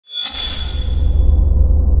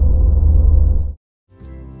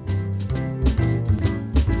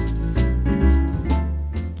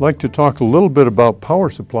I'd like to talk a little bit about power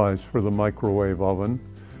supplies for the microwave oven.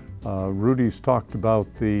 Rudy's talked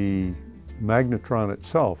about the magnetron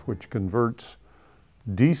itself, which converts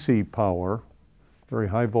DC power, very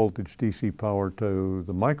high voltage DC power, to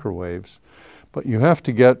the microwaves. But you have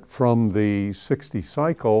to get from the 60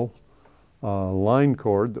 cycle line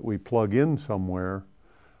cord that we plug in somewhere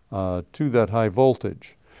to that high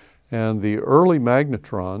voltage. And the early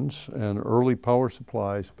magnetrons and early power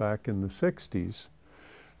supplies back in the 60s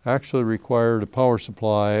actually required a power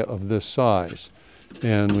supply of this size.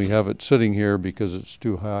 And we have it sitting here because it's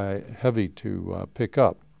too heavy to pick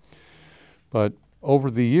up. But over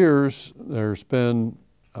the years, there's been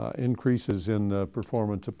increases in the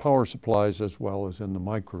performance of power supplies as well as in the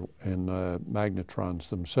magnetrons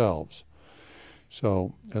themselves.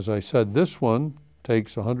 So, as I said, this one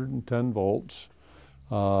takes 110 volts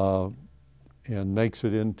and makes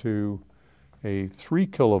it into a 3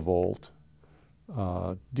 kilovolt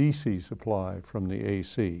DC supply from the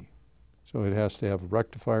AC. So it has to have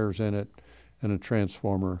rectifiers in it and a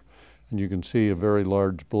transformer, and you can see a very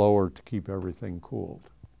large blower to keep everything cooled.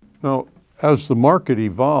 Now, as the market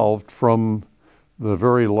evolved from the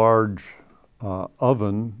very large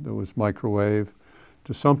oven that was microwave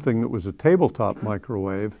to something that was a tabletop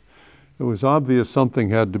microwave, it was obvious something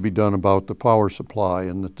had to be done about the power supply,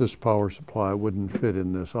 and that this power supply wouldn't fit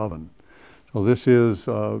in this oven. So this is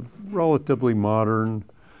a relatively modern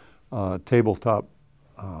tabletop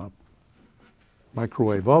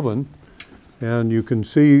microwave oven, and you can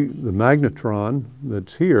see the magnetron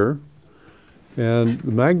that's here, and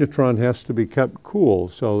the magnetron has to be kept cool.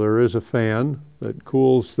 So there is a fan that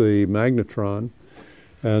cools the magnetron,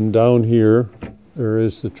 and down here there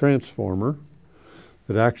is the transformer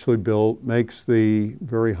that actually makes the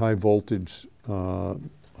very high voltages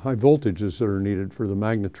that are needed for the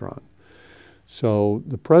magnetron. So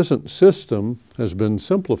the present system has been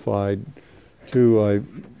simplified to a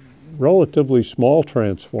relatively small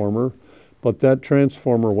transformer, but that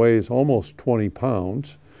transformer weighs almost 20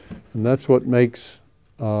 pounds, and that's what makes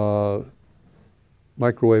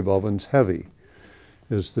microwave ovens heavy,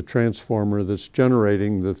 is the transformer that's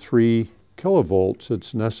generating the 3 kilovolts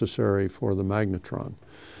that's necessary for the magnetron.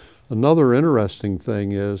 Another interesting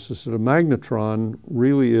thing is that a magnetron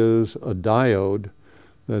really is a diode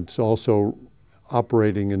that's also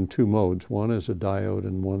operating in 2 modes. One is a diode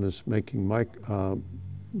and one is making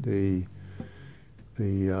the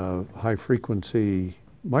high frequency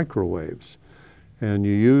microwaves. And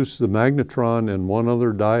you use the magnetron and one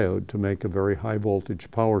other diode to make a very high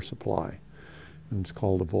voltage power supply. And it's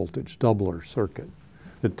called a voltage doubler circuit.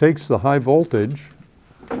 It takes the high voltage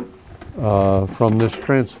from this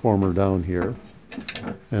transformer down here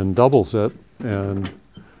and doubles it and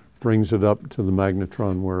brings it up to the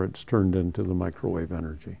magnetron where it's turned into the microwave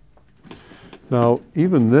energy. Now,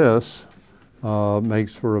 even this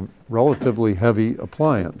makes for a relatively heavy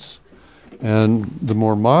appliance. And the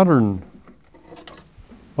more modern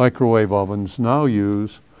microwave ovens now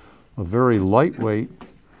use a very lightweight,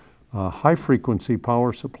 high-frequency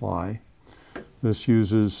power supply. This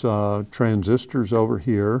uses transistors over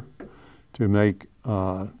here to make,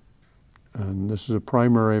 and this is a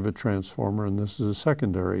primary of a transformer, and this is a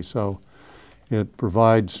secondary. So it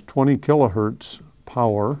provides 20 kilohertz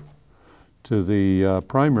power to the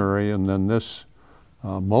primary, and then this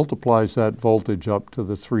multiplies that voltage up to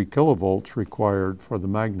the 3 kilovolts required for the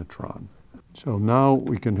magnetron. So now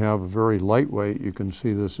we can have a very lightweight, you can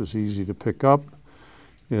see this is easy to pick up.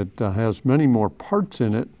 It has many more parts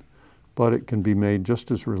in it, but it can be made just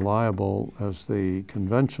as reliable as the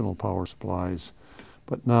conventional power supplies.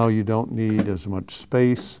 But now you don't need as much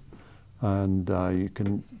space, and you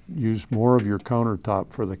can use more of your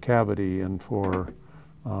countertop for the cavity and for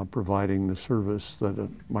providing the service that a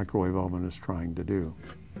microwave oven is trying to do.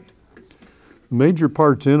 Major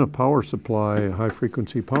parts in a power supply, a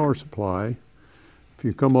high-frequency power supply, if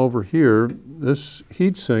you come over here, this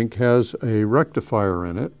heatsink has a rectifier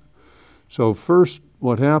in it. So first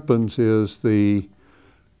what happens is the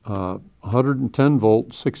 110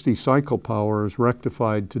 volt 60 cycle power is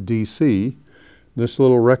rectified to DC. This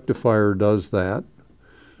little rectifier does that.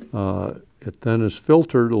 It then is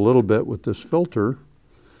filtered a little bit with this filter.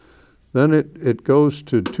 Then it goes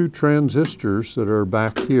to 2 transistors that are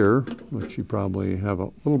back here, which you probably have a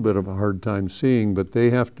little bit of a hard time seeing, but they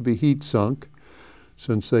have to be heat sunk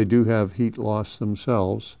since they do have heat loss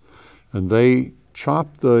themselves. And they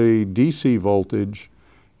chop the DC voltage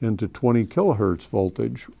into 20 kilohertz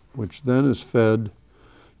voltage, which then is fed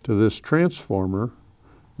to this transformer.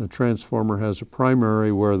 The transformer has a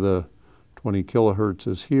primary where the 20 kilohertz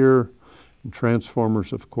is here. And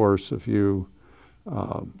transformers, of course, if you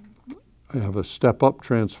have a step-up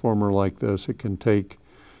transformer like this, it can take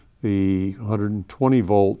the 120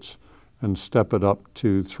 volts and step it up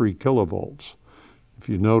to 3 kilovolts. If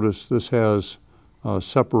you notice, this has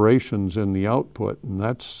separations in the output, and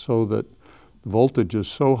that's so that the voltage is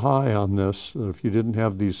so high on this that if you didn't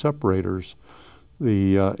have these separators,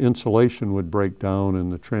 the insulation would break down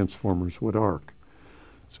and the transformers would arc.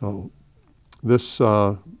 So this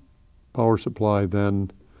power supply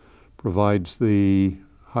then provides the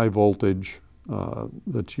high voltage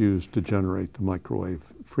that's used to generate the microwave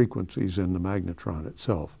frequencies in the magnetron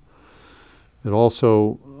itself. It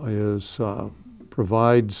also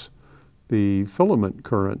provides the filament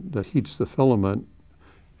current that heats the filament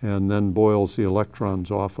and then boils the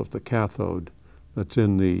electrons off of the cathode that's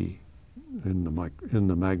in the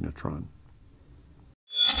magnetron.